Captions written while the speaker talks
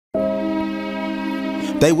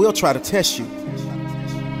They will try to test you,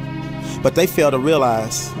 but they fail to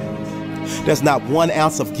realize there's not 1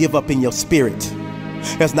 ounce of give up in your spirit.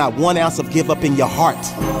 There's not 1 ounce of give up in your heart.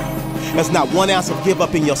 There's not 1 ounce of give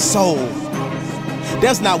up in your soul.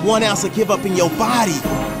 There's not 1 ounce of give up in your body.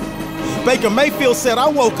 Baker Mayfield said, I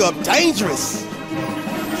woke up dangerous.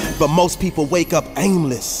 But most people wake up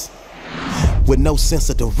aimless, with no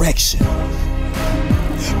sense of direction.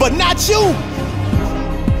 But not you.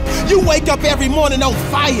 You wake up every morning on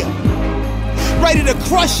fire, ready to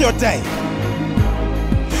crush your day,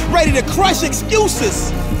 ready to crush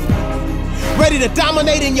excuses, ready to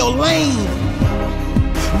dominate in your lane,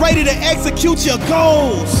 ready to execute your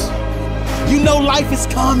goals. You know life is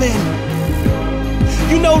coming.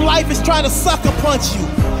 You know life is trying to sucker punch you.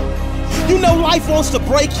 You know life wants to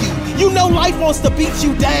break you. You know life wants to beat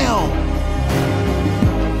you down.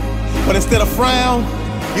 But instead of frown,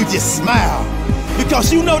 you just smile,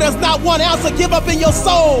 because you know there's not 1 ounce of give up in your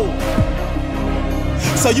soul.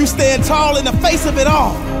 So you stand tall in the face of it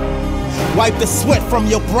all. Wipe the sweat from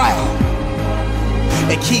your brow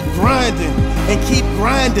and keep grinding,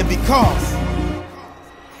 because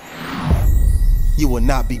you will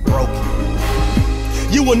not be broken.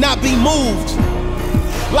 You will not be moved.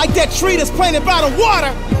 Like that tree that's planted by the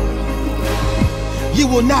water, you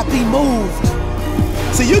will not be moved.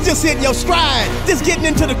 So you just hitting your stride, just getting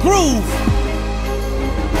into the groove.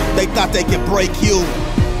 They thought they could break you,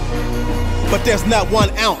 but there's not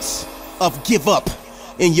 1 ounce of give up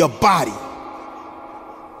in your body.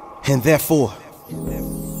 And therefore,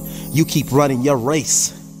 you keep running your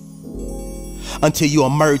race until you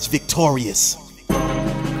emerge victorious.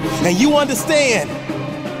 And you understand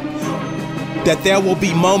that there will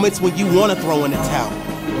be moments when you want to throw in the towel.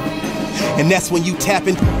 And that's when you tap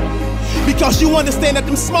in, because you understand that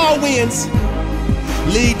them small wins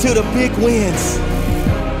lead to the big wins,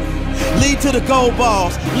 lead to the gold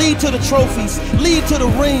balls, lead to the trophies, lead to the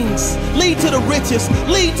rings, lead to the riches,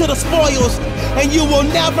 lead to the spoils. And you will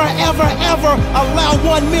never, ever, ever allow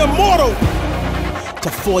one mere mortal to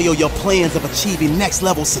foil your plans of achieving next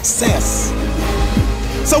level success.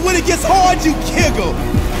 So when it gets hard, you giggle.